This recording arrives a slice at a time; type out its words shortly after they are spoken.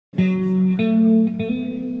Hey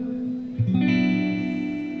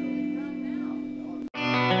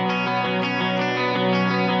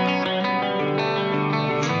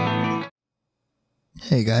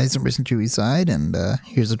guys, I'm Racing Chewy Side, and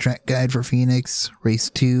here's a track guide for Phoenix Race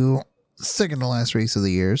 2, second to last race of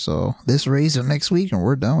the year. So this race and next week, and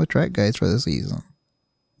we're done with track guides for the season.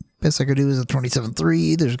 Best I could do is a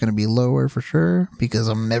 27.3. There's going to be lower for sure, because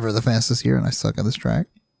I'm never the fastest here and I suck at this track.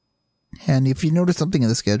 And if you notice something in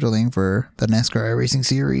the scheduling for the NASCAR iRacing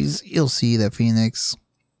series, you'll see that Phoenix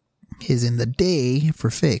is in the day for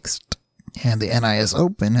fixed, and the NIS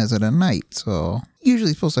Open has it at night. So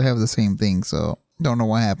usually supposed to have the same thing, so don't know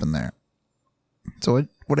what happened there. So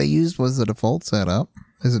what I used was the default setup.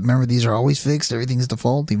 Remember, these are always fixed. Everything's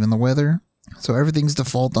default, even the weather. So everything's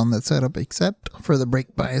default on that setup except for the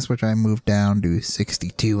brake bias, which I moved down to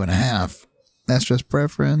 62.5. That's just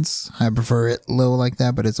preference. I prefer it low like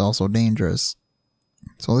that, but it's also dangerous.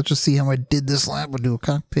 So let's just see how I did this lap. We'll do a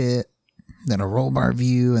cockpit, then a roll bar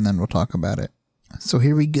view, and then we'll talk about it. So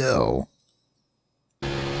here we go.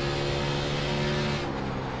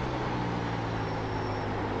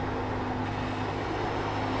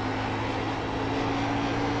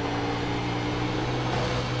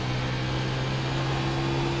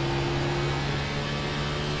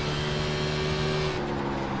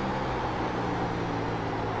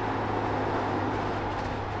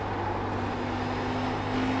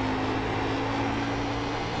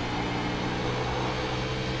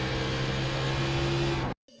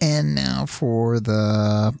 And now for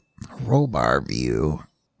the roll bar view.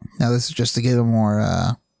 Now this is just to give a more,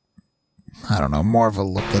 I don't know, more of a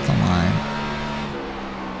look at the line.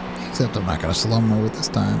 Except I'm not going to slow mo it this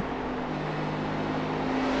time.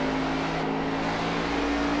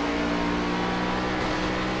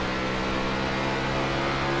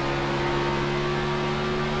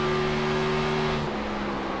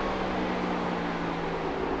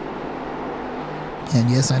 And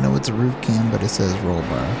yes, I know it's a roof cam, but it says roll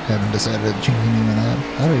bar. Haven't decided to change the name of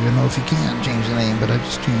that. I don't even know if you can change the name, but I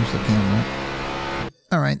just changed the camera.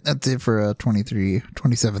 Alright, that's it for a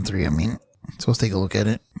 27.3, I mean. So let's take a look at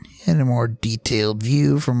it. And a more detailed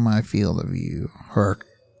view from my field of view, or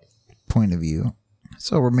point of view.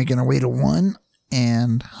 So we're making our way to 1,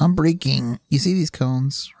 and I'm braking. You see these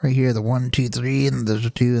cones right here, the 1, 2, 3, and there's a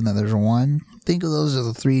 2, and then there's a 1. Think of those as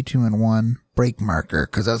a 3, 2, and 1 brake marker,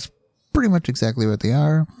 because that's pretty much exactly what they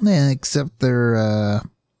are, except they're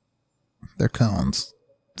cones.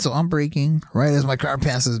 So I'm braking right as my car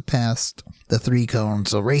passes past the 3 cones.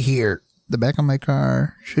 So right here, the back of my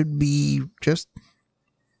car should be just,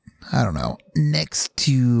 I don't know, next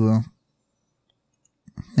to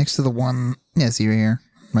the 1. Yeah, see right here,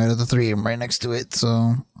 right at the 3. I'm right next to it.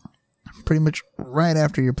 So pretty much right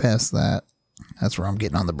after you're past that, that's where I'm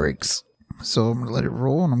getting on the brakes. So I'm going to let it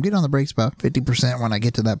roll, and I'm getting on the brakes about 50% when I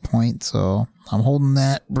get to that point. So I'm holding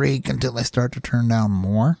that brake until I start to turn down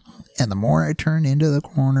more. And the more I turn into the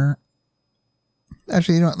corner...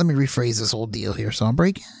 Actually, you know what? Let me rephrase this whole deal here. So I'm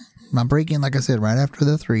braking, like I said, right after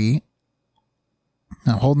the 3.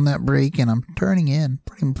 I'm holding that brake, and I'm turning in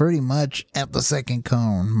pretty much at the 2nd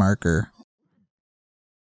cone marker.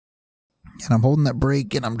 And I'm holding that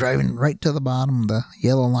brake, and I'm driving right to the bottom. The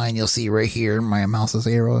yellow line you'll see right here, my mouse's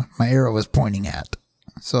arrow, my arrow is pointing at.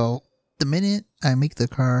 So the minute I make the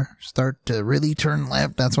car start to really turn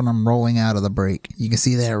left, that's when I'm rolling out of the brake. You can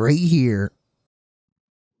see that right here.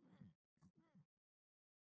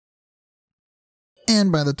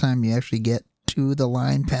 And by the time you actually get to the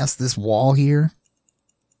line past this wall here,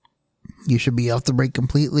 you should be off the brake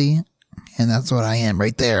completely. And that's what I am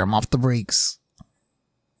right there. I'm off the brakes.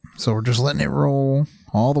 So we're just letting it roll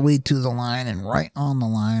all the way to the line and right on the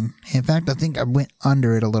line. In fact, I think I went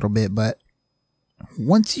under it a little bit, but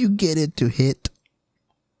once you get it to hit,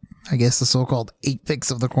 I guess, the so-called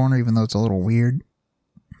apex of the corner, even though it's a little weird.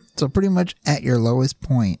 So pretty much at your lowest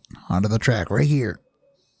point onto the track right here.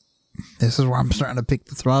 This is where I'm starting to pick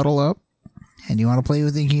the throttle up, and you want to play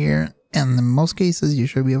with it here. And in most cases, you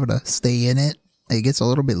should be able to stay in it. It gets a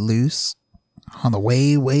little bit loose. On the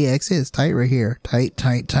way exit, it's tight right here. Tight,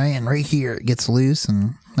 and right here it gets loose,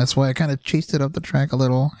 and that's why I kind of chased it up the track a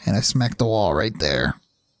little, and I smacked the wall right there.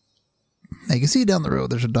 Now you can see down the road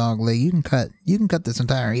there's a dog leg. You can cut this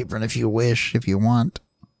entire apron if you wish, if you want.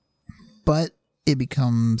 But it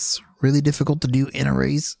becomes really difficult to do in a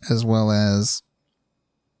race, as well as,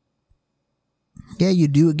 yeah, you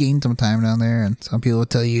do gain some time down there, and some people will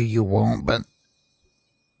tell you you won't, but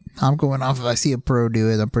I'm going off if I see a pro do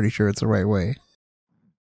it, I'm pretty sure it's the right way.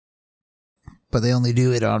 But they only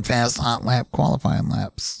do it on fast hot lap qualifying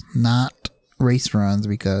laps, not race runs,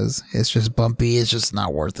 because it's just bumpy, it's just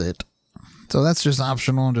not worth it. So that's just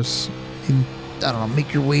optional. Just, I don't know,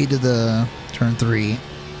 make your way to the turn 3.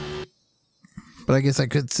 But I guess I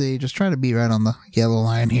could say just try to be right on the yellow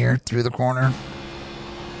line here through the corner.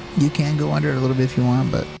 You can go under it a little bit if you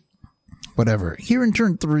want, but whatever. Here in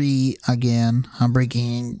turn 3, again, I'm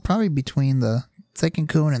braking probably between the second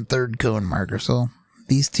cone and third cone marker. So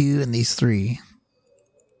these 2 and these 3.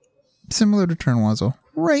 Similar to turn 1, so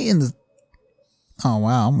right in the... Oh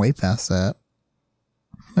wow, I'm way past that.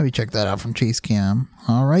 Let me check that out from Chase Cam.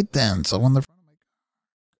 Alright then, so when the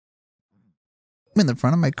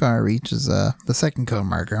front of my car reaches the second cone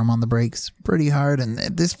marker, I'm on the brakes pretty hard, and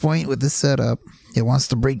at this point with this setup, it wants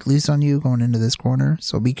to break loose on you going into this corner,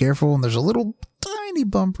 so be careful. And there's a little tiny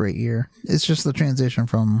bump right here. It's just the transition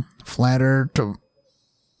from flatter to,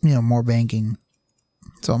 you know, more banking.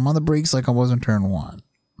 So I'm on the brakes like I was in turn 1.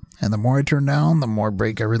 And the more I turn down, the more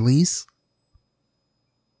brake I release.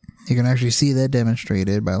 You can actually see that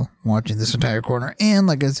demonstrated by watching this entire corner. And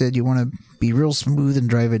like I said, you want to be real smooth and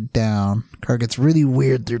drive it down. Car gets really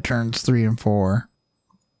weird through turns 3 and 4.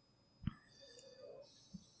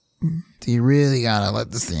 So you really gotta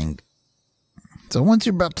let this thing... So once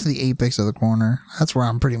you're about to the apex of the corner, that's where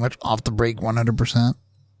I'm pretty much off the brake 100%.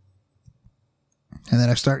 And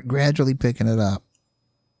then I start gradually picking it up.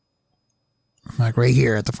 Like right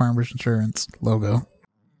here at the Farmers Insurance logo.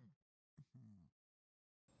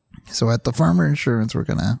 So at the Farmer Insurance, we're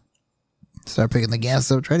gonna start picking the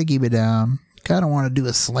gas up, try to keep it down. Kind of want to do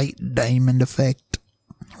a slight diamond effect,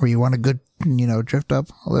 where you want to go, you know, drift up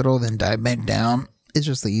a little, then dive back down. It's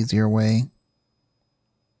just the easier way.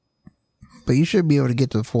 But you should be able to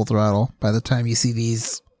get to the full throttle by the time you see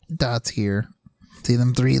these dots here. See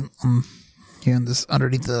them 3 here in this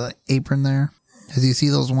underneath the apron there? As you see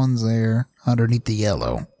those ones there underneath the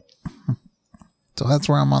yellow. So that's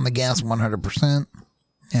where I'm on the gas 100%.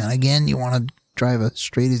 And again, you want to drive as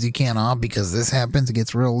straight as you can off, because this happens, it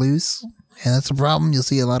gets real loose. And that's a problem. You'll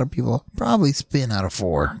see a lot of people probably spin out of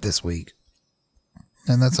 4 this week.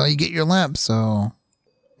 And that's how you get your lap, so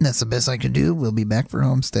that's the best I can do. We'll be back for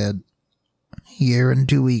Homestead here in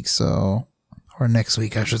 2 weeks, so, or next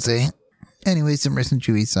week, I should say. Anyway, Sim Racing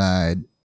Chewy side.